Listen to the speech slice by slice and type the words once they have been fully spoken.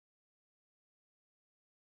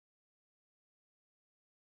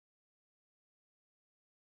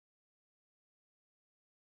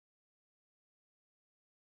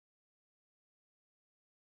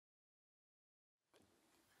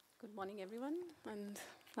Good morning, everyone, and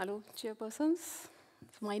hello, chairpersons.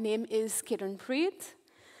 My name is Kiranpreet,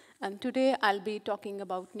 and today I'll be talking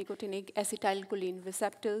about nicotinic acetylcholine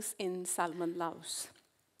receptors in salmon louse.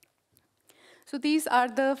 So these are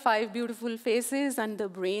the 5 beautiful faces and the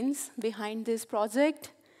brains behind this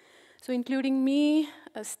project. So including me,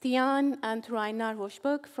 Stian and Einar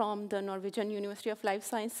Horsberg from the Norwegian University of Life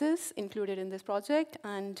Sciences included in this project,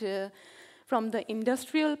 and from the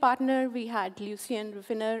industrial partner, we had Lucien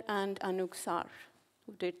Ruffiner and Anouk Sar,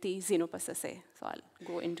 who did the Xenopus assay. So I'll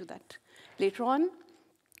go into that later on.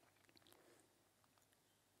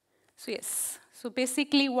 So yes, so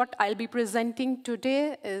basically what I'll be presenting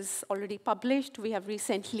today is already published. We have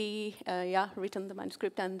recently written the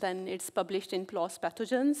manuscript, and then it's published in PLOS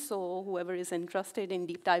Pathogens. So whoever is interested in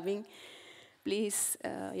deep diving, please,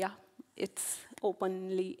 it's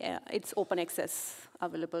open access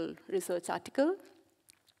available research article.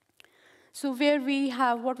 So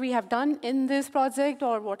what we have done in this project,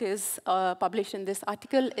 or what is published in this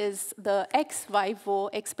article, is the ex vivo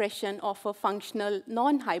expression of a functional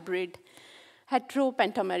non-hybrid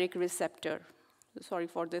heteropentameric receptor. Sorry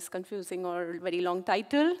for this confusing or very long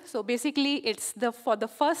title. So basically, it's for the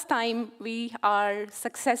first time we are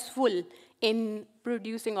successful in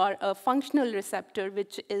producing a functional receptor,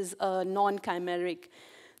 which is a non-chimeric.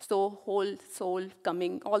 So all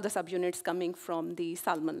the subunits coming from the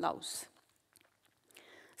salmon louse.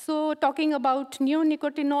 So talking about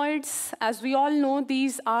neonicotinoids, as we all know,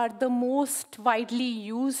 these are the most widely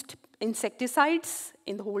used insecticides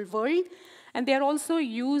in the whole world. And they are also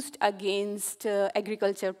used against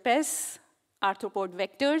agriculture pests, arthropod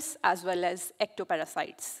vectors, as well as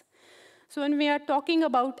ectoparasites. So when we are talking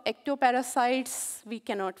about ectoparasites, we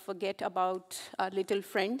cannot forget about our little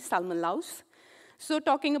friend, salmon louse. So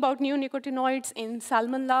talking about neonicotinoids in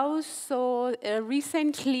salmon louse, so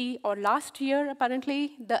recently, or last year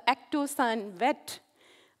apparently, the Ectosan vet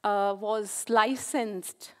was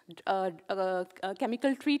licensed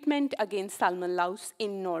chemical treatment against salmon louse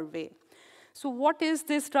in Norway. So what is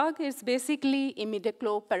this drug? It's basically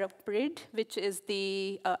imidacloprid, which is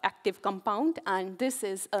the active compound, and this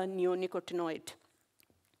is a neonicotinoid.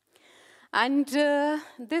 And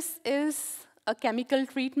this is a chemical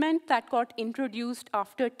treatment that got introduced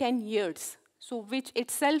after 10 years, so which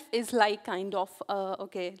itself is like kind of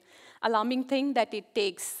alarming thing, that it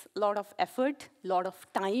takes a lot of effort, a lot of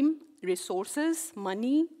time, resources,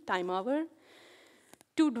 money, time hour,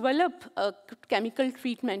 to develop a chemical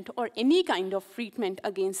treatment or any kind of treatment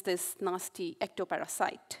against this nasty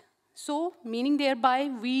ectoparasite. So, meaning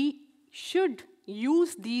thereby, we should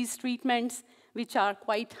use these treatments which are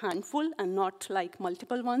quite handful and not like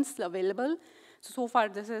multiple ones available. So far,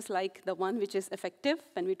 this is like the one which is effective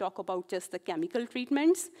when we talk about just the chemical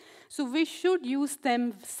treatments. So we should use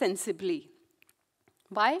them sensibly.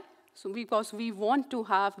 Why? So because we want to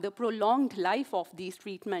have the prolonged life of these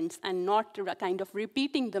treatments and not kind of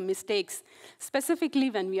repeating the mistakes, specifically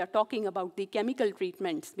when we are talking about the chemical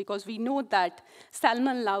treatments, because we know that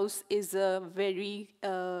salmon louse is a very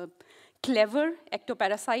clever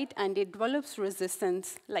ectoparasite, and it develops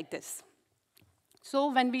resistance like this.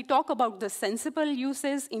 So when we talk about the sensible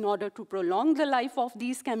uses in order to prolong the life of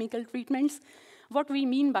these chemical treatments, what we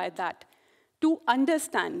mean by that? To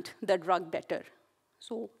understand the drug better.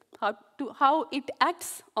 So how it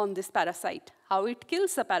acts on this parasite, how it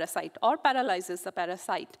kills the parasite or paralyzes the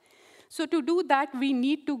parasite. So to do that, we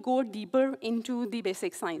need to go deeper into the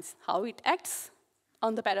basic science, how it acts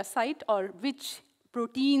on the parasite, or which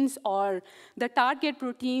proteins or the target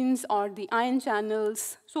proteins or the ion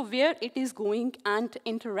channels, so where it is going and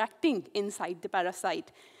interacting inside the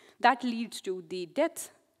parasite. That leads to the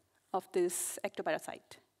death of this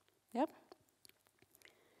ectoparasite. Yep.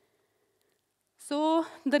 So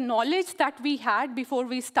the knowledge that we had before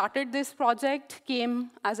we started this project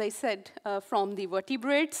came, as I said, from the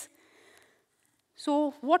vertebrates.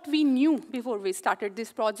 So what we knew before we started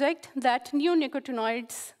this project, that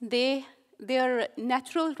neonicotinoids, their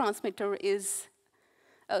natural transmitter is,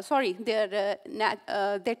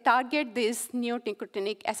 they target this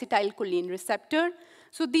neonicotinic acetylcholine receptor.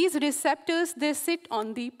 So these receptors, they sit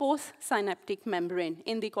on the postsynaptic membrane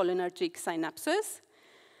in the cholinergic synapses.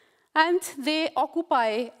 And they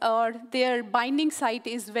occupy, or their binding site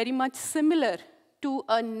is very much similar to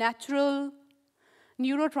a natural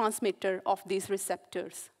neurotransmitter of these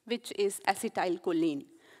receptors, which is acetylcholine.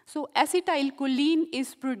 So acetylcholine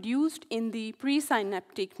is produced in the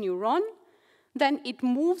presynaptic neuron, then it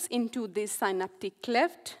moves into this synaptic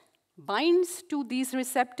cleft, binds to these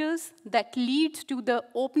receptors, that leads to the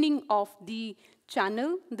opening of the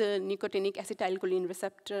channel, the nicotinic acetylcholine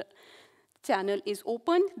receptor channel is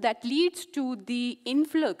opened, that leads to the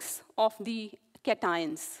influx of the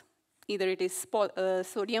cations. Either it is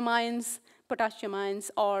sodium ions, potassium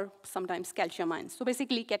ions, or sometimes calcium ions. So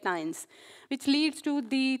basically cations, which leads to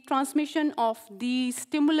the transmission of the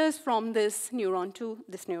stimulus from this neuron to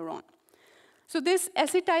this neuron. So this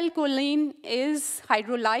acetylcholine is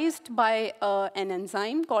hydrolyzed by an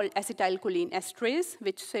enzyme called acetylcholine esterase,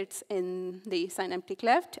 which sits in the synaptic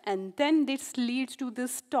cleft, and then this leads to the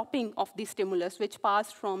stopping of the stimulus, which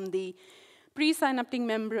passed from the presynaptic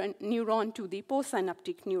membrane neuron to the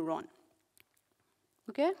postsynaptic neuron.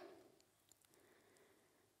 Okay?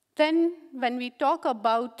 Then when we talk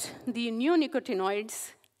about the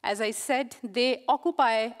neonicotinoids, as I said, they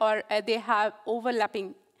occupy or they have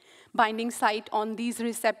overlapping binding site on these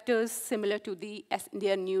receptors similar to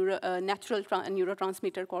their natural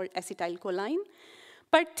neurotransmitter called acetylcholine.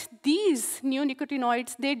 But these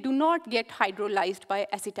neonicotinoids, they do not get hydrolyzed by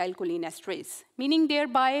acetylcholine esterase, meaning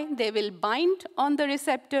thereby they will bind on the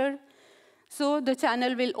receptor, so the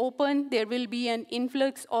channel will open, there will be an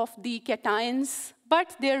influx of the cations,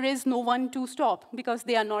 but there is no one to stop because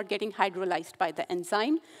they are not getting hydrolyzed by the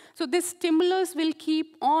enzyme. So this stimulus will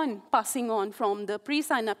keep on passing on from the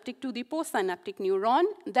presynaptic to the postsynaptic neuron.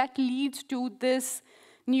 That leads to this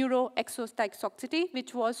neuroexotoxicity,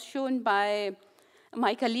 which was shown by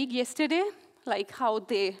my colleague yesterday, like how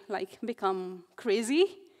they become crazy.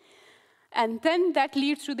 And then that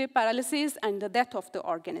leads to the paralysis and the death of the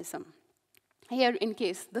organism. Here in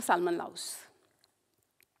case, the salmon louse.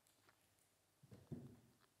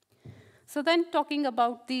 So then talking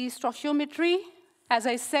about the stoichiometry, as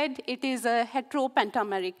I said, it is a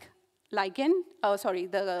heteropentameric ligand. Oh, sorry,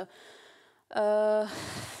 the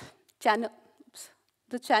channel. Oops,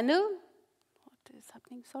 the channel. What is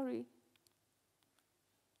happening? Sorry.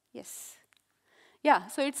 Yes. Yeah,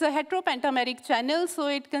 so it's a heteropentameric channel, so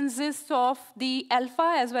it consists of the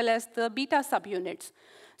alpha as well as the beta subunits.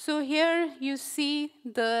 So here you see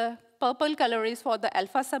the purple color is for the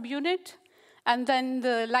alpha subunit, and then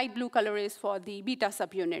the light blue color is for the beta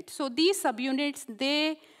subunit. So these subunits,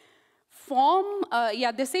 they form,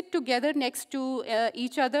 they sit together next to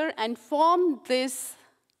each other and form this,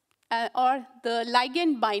 or the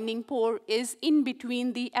ligand binding pore is in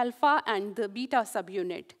between the alpha and the beta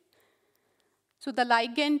subunit. So the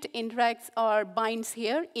ligand interacts or binds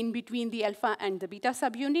here in between the alpha and the beta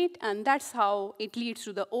subunit, and that's how it leads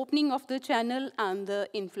to the opening of the channel and the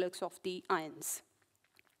influx of the ions.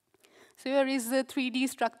 So here is the 3D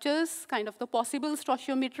structures, kind of the possible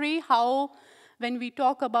stoichiometry, how when we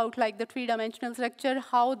talk about like the three-dimensional structure,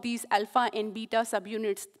 how these alpha and beta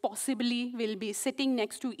subunits possibly will be sitting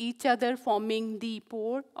next to each other, forming the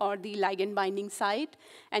pore or the ligand binding site.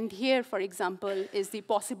 And here, for example, is the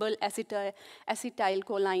possible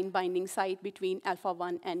acetylcholine binding site between alpha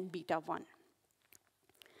 1 and beta 1.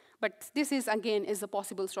 But this is, again, is a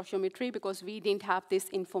possible stoichiometry because we didn't have this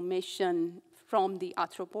information from the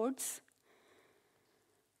arthropods.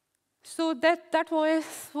 So that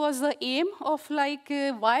was the aim of like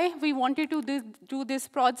why we wanted to do this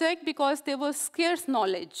project, because there was scarce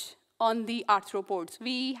knowledge on the arthropods.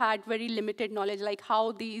 We had very limited knowledge, like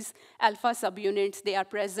how these alpha subunits, they are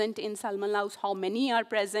present in salmon louse, how many are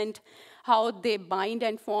present, how they bind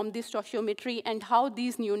and form this stoichiometry, and how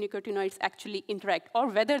these neonicotinoids actually interact, or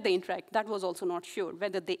whether they interact. That was also not sure,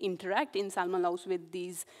 whether they interact in salmon louse with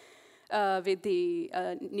these with the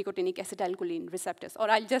nicotinic acetylcholine receptors, or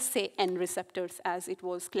I'll just say N receptors, as it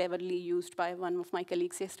was cleverly used by one of my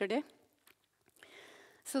colleagues yesterday.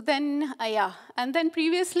 So then, and then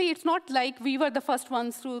previously, it's not like we were the first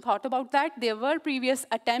ones who thought about that. There were previous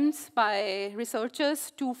attempts by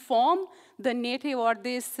researchers to form the native or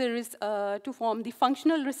this to form the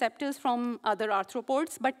functional receptors from other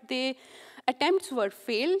arthropods, but the attempts were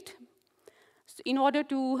failed. So in order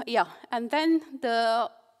to, and then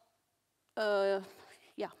the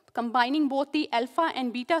combining both the alpha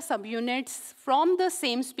and beta subunits from the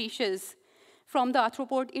same species from the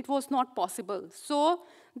arthropod, it was not possible. So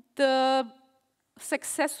the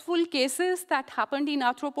successful cases that happened in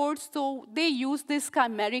arthropods, so they used this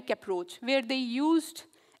chimeric approach, where they used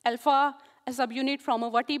alpha subunit from a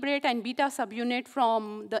vertebrate and beta subunit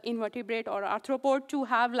from the invertebrate or arthropod to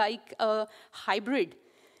have like a hybrid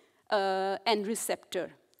N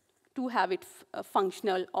receptor to have it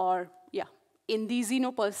functional, or in the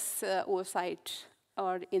xenopus oocyte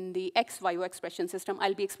or in the ex vivo expression system.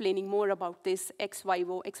 I'll be explaining more about this ex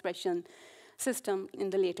vivo expression system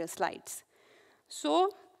in the later slides.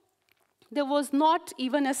 So there was not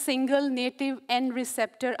even a single native N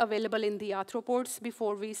receptor available in the arthropods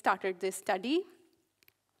before we started this study.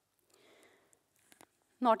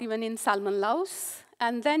 Not even in salmon louse.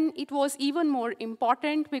 And then it was even more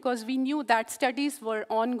important because we knew that studies were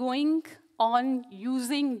ongoing on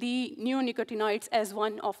using the neonicotinoids as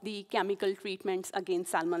one of the chemical treatments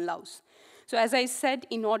against salmon louse. So as I said,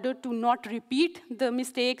 in order to not repeat the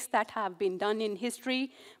mistakes that have been done in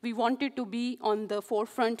history, we wanted to be on the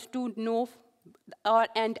forefront to know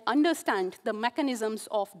and understand the mechanisms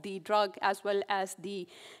of the drug as well as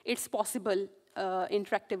its possible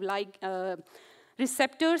interactive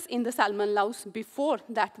receptors in the salmon louse before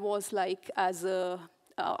that was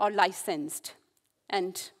or licensed.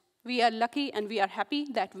 And we are lucky and we are happy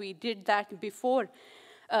that we did that before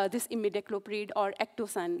this imidacloprid or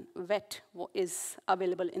ectosan vet is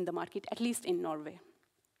available in the market, at least in Norway.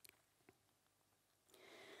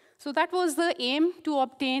 So that was the aim, to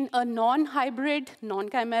obtain a non-hybrid,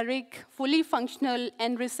 non-chimeric, fully functional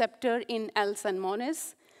N receptor in L.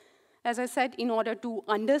 salmonis. As I said, in order to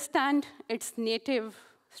understand its native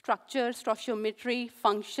structure, stoichiometry,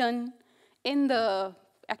 function in the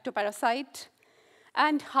ectoparasite,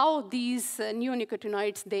 and how these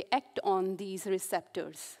neonicotinoids, they act on these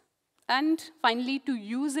receptors. And finally, to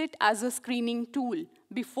use it as a screening tool.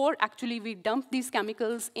 Before actually we dump these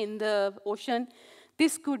chemicals in the ocean,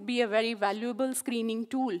 this could be a very valuable screening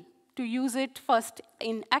tool to use it first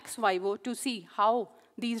in ex vivo to see how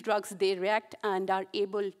these drugs, they react and are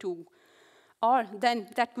able to, or then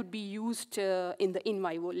that could be used in the in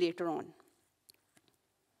vivo later on.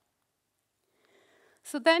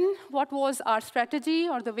 So then what was our strategy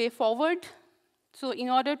or the way forward? So in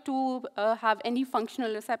order to have any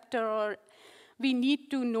functional receptor, we need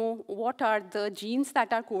to know what are the genes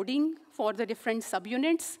that are coding for the different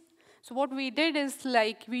subunits. So what we did is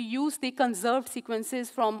we use the conserved sequences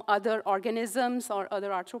from other organisms or other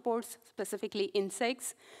arthropods, specifically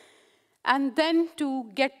insects, and then to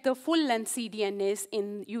get the full-length cDNAs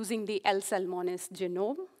in using the L. salmonis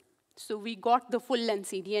genome. So we got the full-length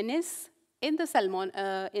cDNAs in the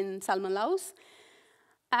salmon louse.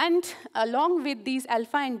 And along with these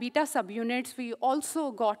alpha and beta subunits, we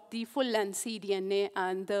also got the full-length cDNA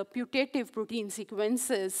and the putative protein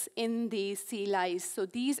sequences in the sea lice. So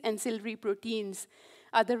these ancillary proteins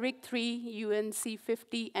are the RIG3,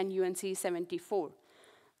 UNC50, and UNC74.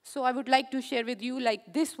 So I would like to share with you,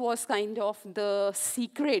 this was kind of the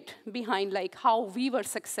secret behind how we were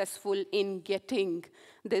successful in getting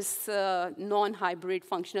this non-hybrid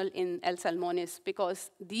functional in L. salmonis, because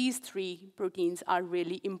these three proteins are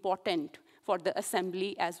really important for the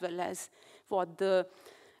assembly as well as for the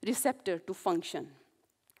receptor to function.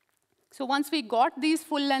 So once we got these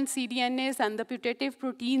full-length cDNAs and the putative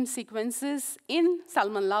protein sequences in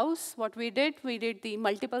salmon louse, what we did the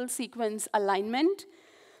multiple sequence alignment.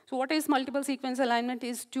 So what is multiple sequence alignment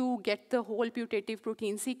is to get the whole putative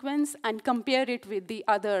protein sequence and compare it with the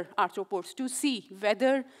other arthropods to see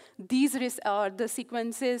whether these are the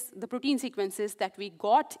sequences, the protein sequences that we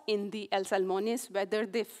got in the L. salmonis, whether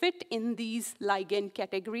they fit in these ligand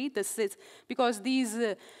category, the cis, because these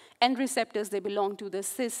N receptors, they belong to the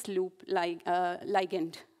cis loop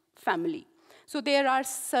ligand family. So there are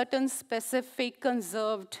certain specific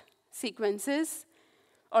conserved sequences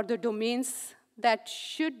or the domains that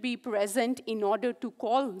should be present in order to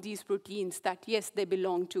call these proteins that, yes, they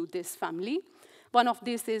belong to this family. One of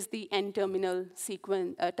these is the N-terminal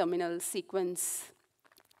sequence,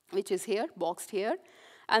 which is here, boxed here.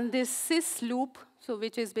 And this cis loop, so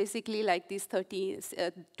which is basically these 2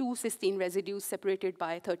 cysteine residues separated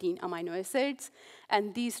by 13 amino acids.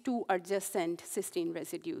 And these 2 adjacent cysteine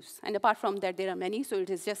residues. And apart from that, there are many, so it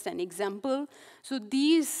is just an example. So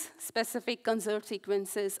these specific conserved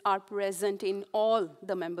sequences are present in all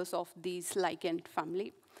the members of these ligand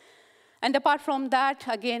family. And apart from that,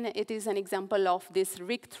 again, it is an example of this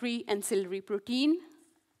RIG3 ancillary protein,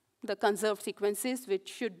 the conserved sequences which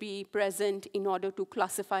should be present in order to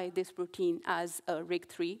classify this protein as a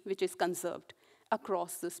RIG3, which is conserved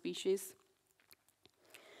across the species.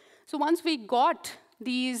 So once we got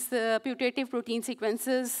these putative protein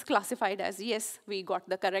sequences classified as, yes, we got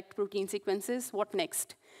the correct protein sequences, what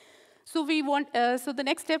next? So so the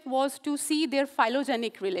next step was to see their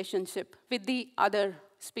phylogenetic relationship with the other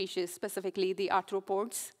species, specifically the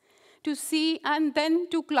arthropods, to see and then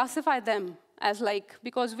to classify them as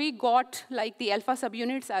because we got the alpha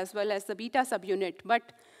subunits as well as the beta subunit,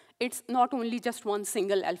 but it's not only just one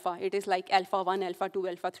single alpha. It is alpha 1, alpha 2,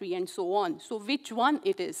 alpha 3, and so on. So which one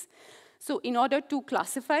it is? So in order to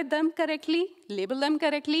classify them correctly, label them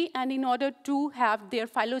correctly, and in order to have their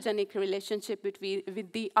phylogenetic relationship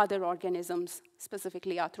with the other organisms,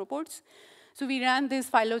 specifically arthropods, so we ran this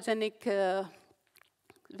phylogenetic,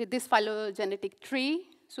 with this phylogenetic tree.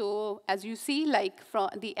 So as you see, like from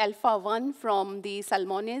the alpha 1 from the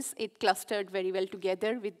salmonids, it clustered very well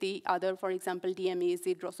together with the other, for example, DMAs,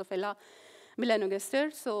 the Drosophila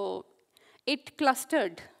melanogaster. So it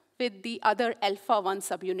clustered with the other alpha 1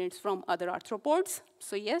 subunits from other arthropods.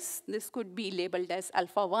 So yes, this could be labeled as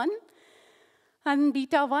alpha 1. And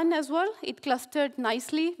beta 1 as well, it clustered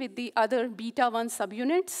nicely with the other beta 1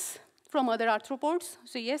 subunits from other arthropods.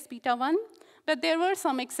 So yes, beta 1. But there were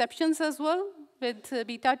some exceptions as well with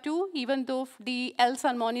beta 2. Even though the L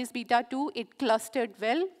salmonids beta 2, it clustered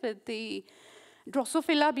well with the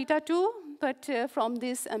Drosophila beta 2. But from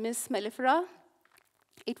this Amiss mellifera,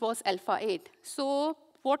 it was alpha 8. So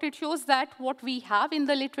what it shows that what we have in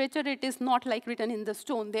the literature, it is not like written in the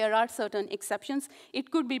stone. There are certain exceptions.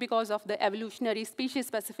 It could be because of the evolutionary,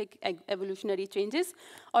 species-specific evolutionary changes,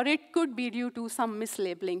 or it could be due to some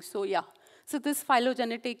mislabeling. So yeah, so this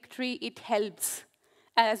phylogenetic tree, it helps,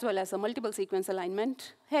 as well as a multiple sequence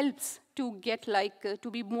alignment, helps to get like,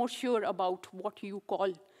 to be more sure about what you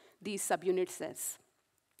call these subunits as.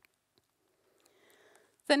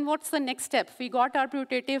 Then what's the next step? We got our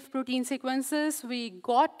putative protein sequences. We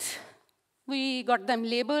got them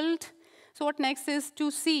labeled. So what next is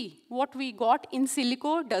to see what we got in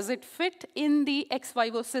silico. Does it fit in the ex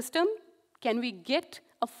vivo system? Can we get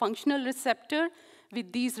a functional receptor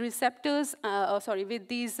with these receptors, with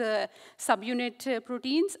these subunit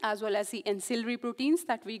proteins, as well as the ancillary proteins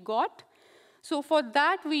that we got? So for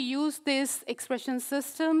that, we use this expression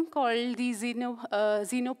system called the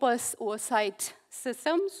Xenopus oocyte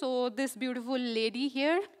system. So this beautiful lady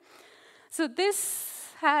here. So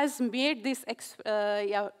this has made this,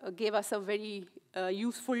 gave us a very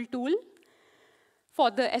useful tool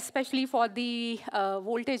for especially for the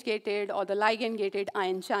voltage-gated or the ligand-gated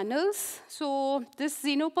ion channels. So this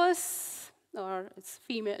Xenopus, or it's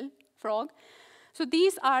female frog, so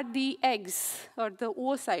these are the eggs, or the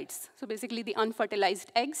oocytes. So basically the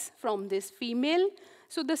unfertilized eggs from this female.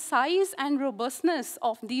 So the size and robustness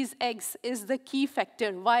of these eggs is the key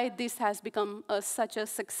factor why this has become such a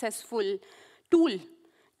successful tool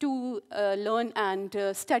to learn and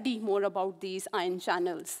study more about these ion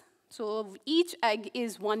channels. So each egg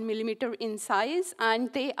is 1 millimeter in size,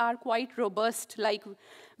 and they are quite robust, like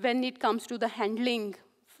when it comes to the handling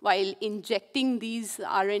while injecting these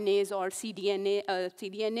RNAs or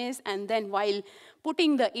cDNAs, and then while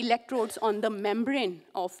putting the electrodes on the membrane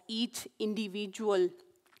of each individual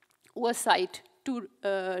oocyte to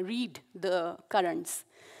read the currents.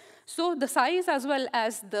 So the size as well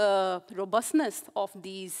as the robustness of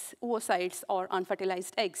these oocytes or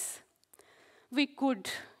unfertilized eggs, we could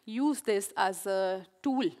use this as a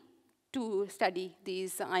tool to study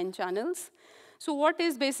these ion channels. So what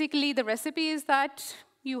is basically the recipe is that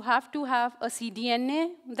you have to have a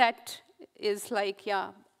cDNA that is like,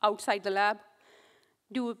 outside the lab,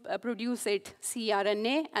 produce it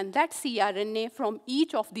cRNA, and that cRNA from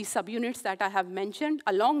each of the subunits that I have mentioned,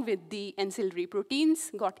 along with the ancillary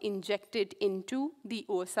proteins, got injected into the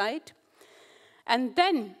oocyte. And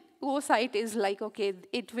then oocyte is like, okay,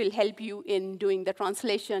 it will help you in doing the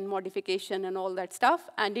translation, modification, and all that stuff,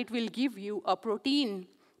 and it will give you a protein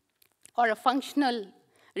or a functional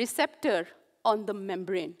receptor on the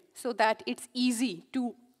membrane so that it's easy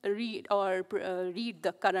to read or read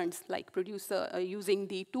the currents, like using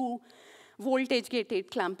the 2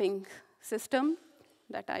 voltage-gated clamping system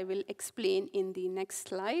that I will explain in the next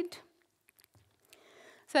slide.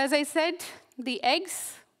 So as I said, the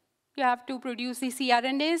eggs, you have to produce the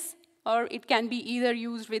cRNAs, or it can be either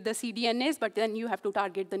used with the cDNAs, but then you have to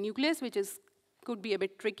target the nucleus, which could be a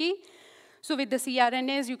bit tricky. So with the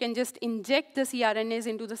cRNAs, you can just inject the cRNAs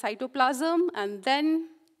into the cytoplasm, and then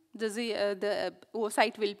the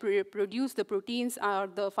oocyte will produce the proteins or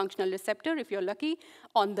the functional receptor, if you're lucky,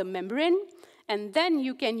 on the membrane. And then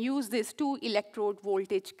you can use this 2 electrode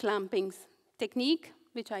voltage clamping technique,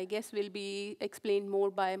 which I guess will be explained more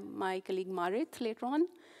by my colleague Marit later on,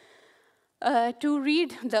 to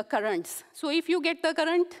read the currents. So if you get the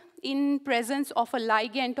current in presence of a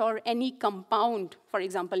ligand or any compound, for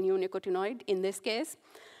example, neonicotinoid in this case,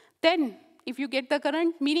 then if you get the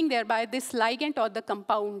current, meaning thereby this ligand or the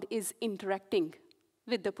compound is interacting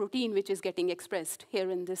with the protein which is getting expressed,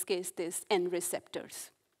 here in this case, this N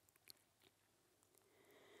receptors.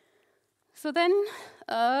 So then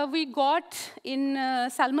we got, in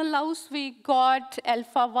salmon louse, we got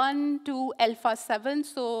alpha 1 to alpha 7,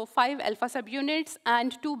 so 5 alpha subunits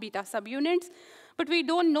and 2 beta subunits. But we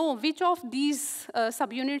don't know which of these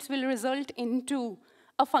subunits will result into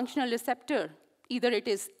a functional receptor. Either it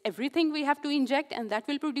is everything we have to inject and that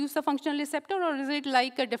will produce a functional receptor, or is it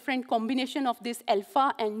like a different combination of this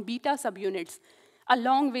alpha and beta subunits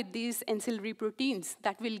along with these ancillary proteins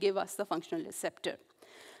that will give us the functional receptor.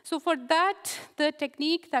 So for that, the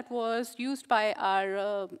technique that was used by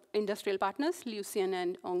our industrial partners, Lice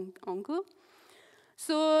and Ongu,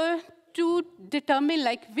 so to determine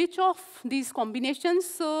like which of these combinations,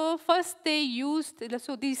 so first they used,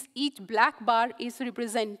 so each black bar is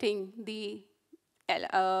representing the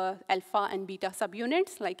alpha and beta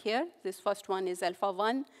subunits, like here. This first one is alpha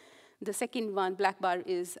 1. The second one, black bar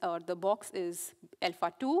is, or the box is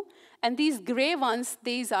alpha 2. And these gray ones,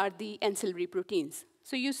 these are the ancillary proteins.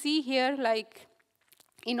 So you see here, like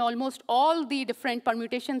in almost all the different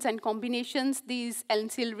permutations and combinations, these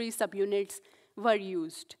ancillary subunits were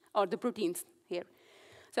used, or the proteins here.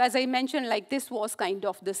 So as I mentioned, like this was kind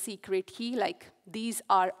of the secret key, like these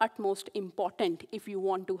are utmost important if you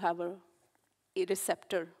want to have a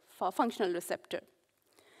receptor, a functional receptor.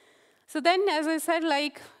 So then, as I said,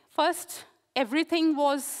 like first, everything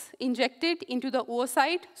was injected into the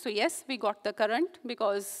oocyte. So yes, we got the current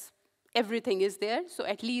because everything is there. So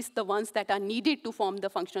at least the ones that are needed to form the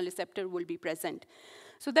functional receptor will be present.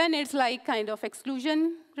 So then it's like kind of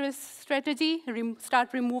exclusion strategy, start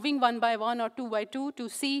removing one by one or two by two to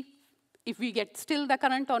see if we get still the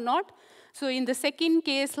current or not. So in the second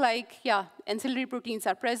case, like, yeah, ancillary proteins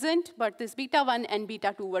are present, but this beta 1 and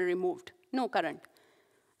beta 2 were removed, no current.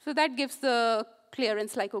 So that gives the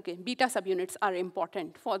clearance like, okay, beta subunits are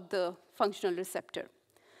important for the functional receptor.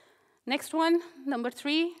 Next one, number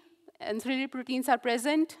 3, ancillary proteins are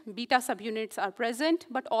present, beta subunits are present,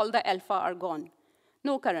 but all the alpha are gone,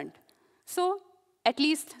 no current. So at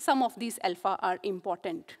least some of these alpha are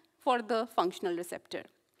important for the functional receptor.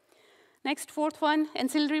 Next, fourth one,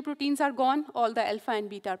 ancillary proteins are gone, all the alpha and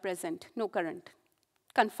beta are present, no current.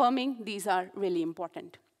 Confirming these are really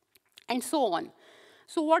important, and so on.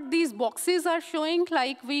 So what these boxes are showing,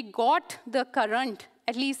 like we got the current,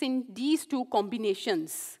 at least in these two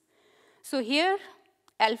combinations. So here,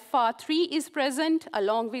 alpha 3 is present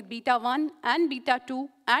along with beta 1 and beta 2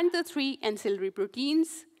 and the 3 ancillary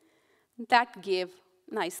proteins that gave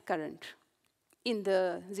nice current in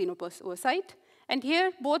the xenopus oocyte. And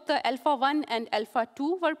here, both the alpha 1 and alpha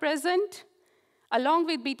 2 were present, along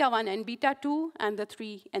with beta 1 and beta 2 and the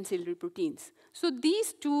 3 ancillary proteins. So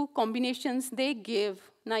these two combinations, they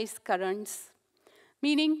give nice currents,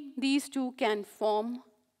 meaning these two can form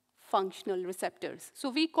functional receptors. So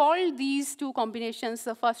we call these two combinations,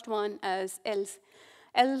 the first one as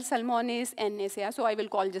L-salmonids and NSA. So I will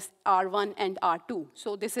call just R1 and R2.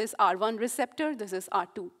 So this is R1 receptor, this is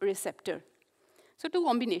R2 receptor. So two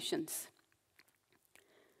combinations.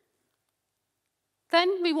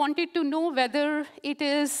 Then we wanted to know whether it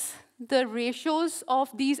is the ratios of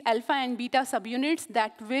these alpha and beta subunits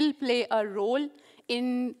that will play a role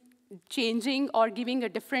in changing or giving a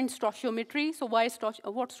different stoichiometry. So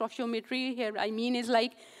what stoichiometry here I mean is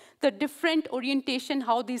like the different orientation,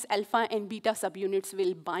 how these alpha and beta subunits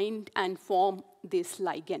will bind and form this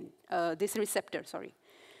ligand, this receptor, sorry.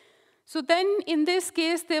 So then in this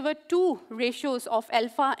case, there were two ratios of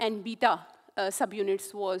alpha and beta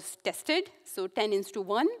subunits was tested, so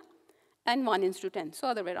 10:1 and 1:10, so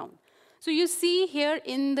other way around. So you see here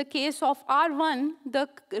in the case of R1,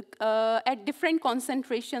 at different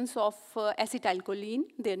concentrations of acetylcholine,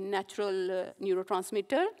 their natural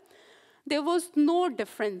neurotransmitter, there was no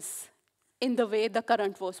difference in the way the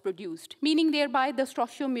current was produced, meaning thereby the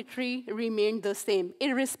stoichiometry remained the same,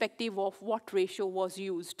 irrespective of what ratio was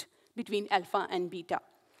used between alpha and beta.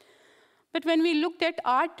 But when we looked at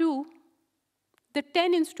R2, the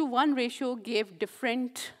 10:1 ratio gave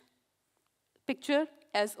different picture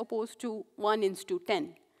as opposed to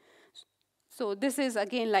 1:10. So this is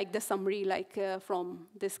again like the summary, like from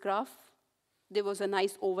this graph. There was a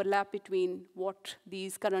nice overlap between what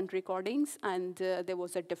these current recordings, and there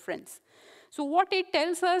was a difference. So what it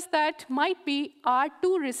tells us that might be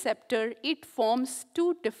R2 receptor, it forms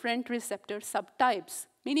two different receptor subtypes,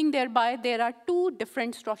 meaning thereby there are two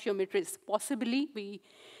different stoichiometries. Possibly we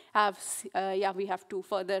have to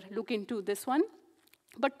further look into this one.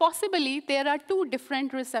 But possibly there are two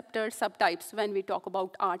different receptor subtypes when we talk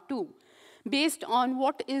about R2, based on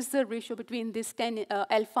what is the ratio between these 10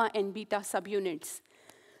 alpha and beta subunits.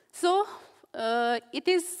 So it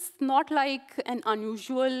is not like an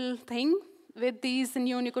unusual thing with these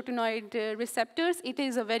neonicotinoid receptors. It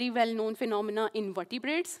is a very well-known phenomena in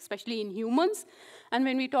vertebrates, especially in humans. And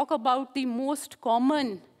when we talk about the most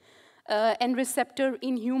common N receptor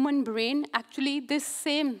in human brain, actually this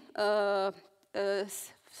same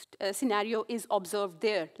scenario is observed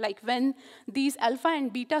there. Like when these alpha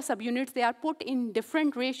and beta subunits, they are put in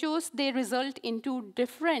different ratios, they result into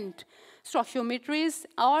different stoichiometries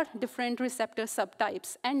or different receptor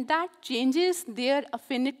subtypes. And that changes their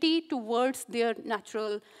affinity towards their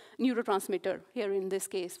natural neurotransmitter, here in this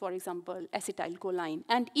case, for example, acetylcholine.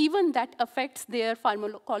 And even that affects their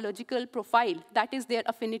pharmacological profile, that is their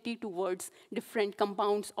affinity towards different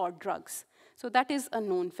compounds or drugs. So that is a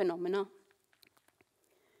known phenomena.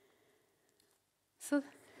 So,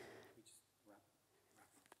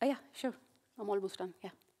 yeah, sure, I'm almost done,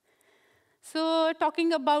 yeah. So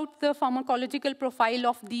talking about the pharmacological profile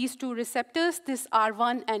of these two receptors, this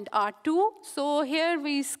R1 and R2. So here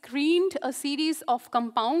we screened a series of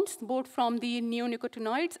compounds, both from the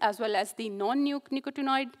neonicotinoids as well as the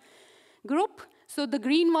non-neonicotinoid group. So the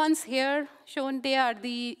green ones here shown, they are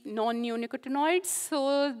the non-neonicotinoids.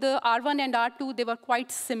 So the R1 and R2, they were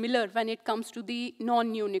quite similar when it comes to the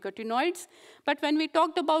non-neonicotinoids. But when we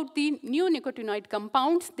talked about the neonicotinoid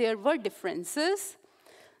compounds, there were differences.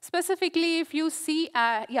 Specifically, if you see,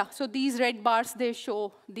 so these red bars, they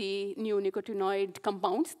show the neonicotinoid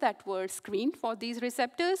compounds that were screened for these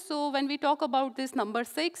receptors. So when we talk about this number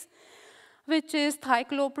 6, which is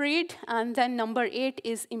thiacloprid, and then number 8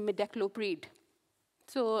 is imidacloprid.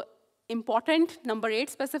 So important, number 8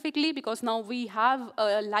 specifically, because now we have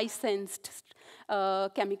a licensed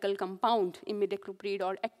chemical compound, imidacloprid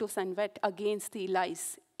or ectosanvet, against the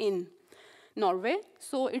lice in Norway.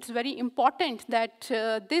 So it's very important that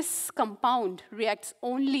this compound reacts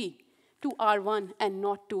only to R1 and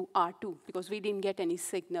not to R2, because we didn't get any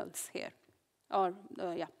signals here, or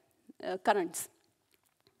currents.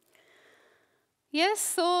 Yes,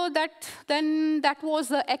 so that was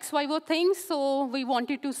the ex vivo thing. So we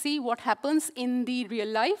wanted to see what happens in the real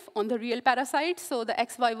life on the real parasites. So the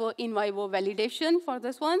ex vivo, in vivo validation for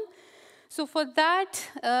this one. So for that,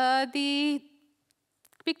 the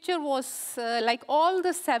picture was like all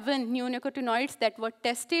the 7 neonicotinoids that were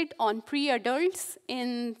tested on pre-adults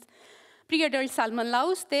in pre-adult salmon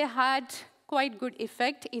louse. They had quite good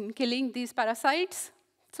effect in killing these parasites.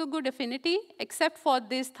 So good affinity, except for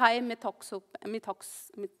this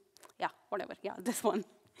this one.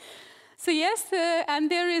 So yes, and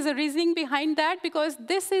there is a reasoning behind that, because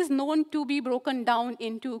this is known to be broken down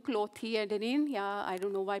into clothianidin. Yeah, I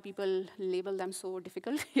don't know why people label them so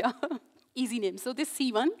difficult. Yeah, easy name. So this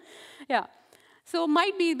C1, yeah. So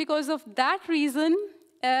might be because of that reason,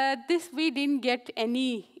 we didn't get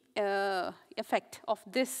any effect of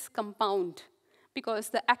this compound,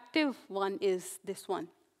 because the active one is this one.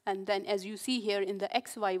 And then as you see here in the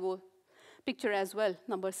ex vivo picture as well,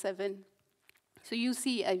 number 7. So you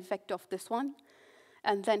see an effect of this one.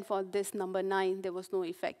 And then for this number 9, there was no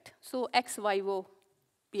effect. So ex vivo,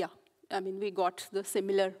 yeah, I mean, we got the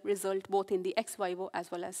similar result both in the ex vivo as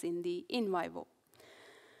well as in the in vivo.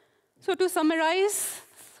 So to summarize,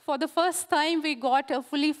 for the first time, we got a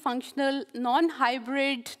fully functional,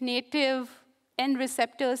 non-hybrid, native N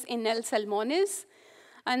receptors in L. salmonids.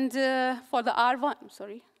 And for the R1,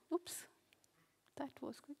 sorry, oops, that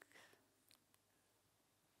was quick.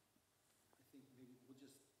 I think maybe we'll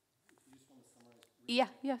just, if you just want to summarize. Yeah,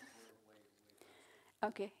 yes.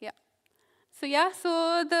 Okay, yeah. So yeah,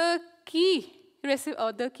 so the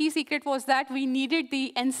key secret was that we needed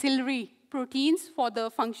the ancillary proteins for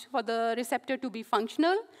the receptor to be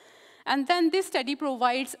functional. And then this study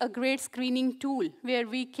provides a great screening tool where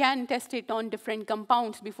we can test it on different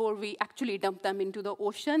compounds before we actually dump them into the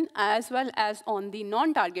ocean, as well as on the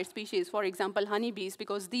non-target species, for example, honeybees,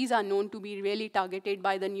 because these are known to be really targeted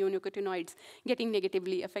by the neonicotinoids, getting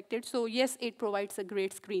negatively affected. So yes, it provides a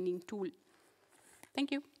great screening tool.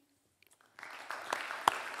 Thank you.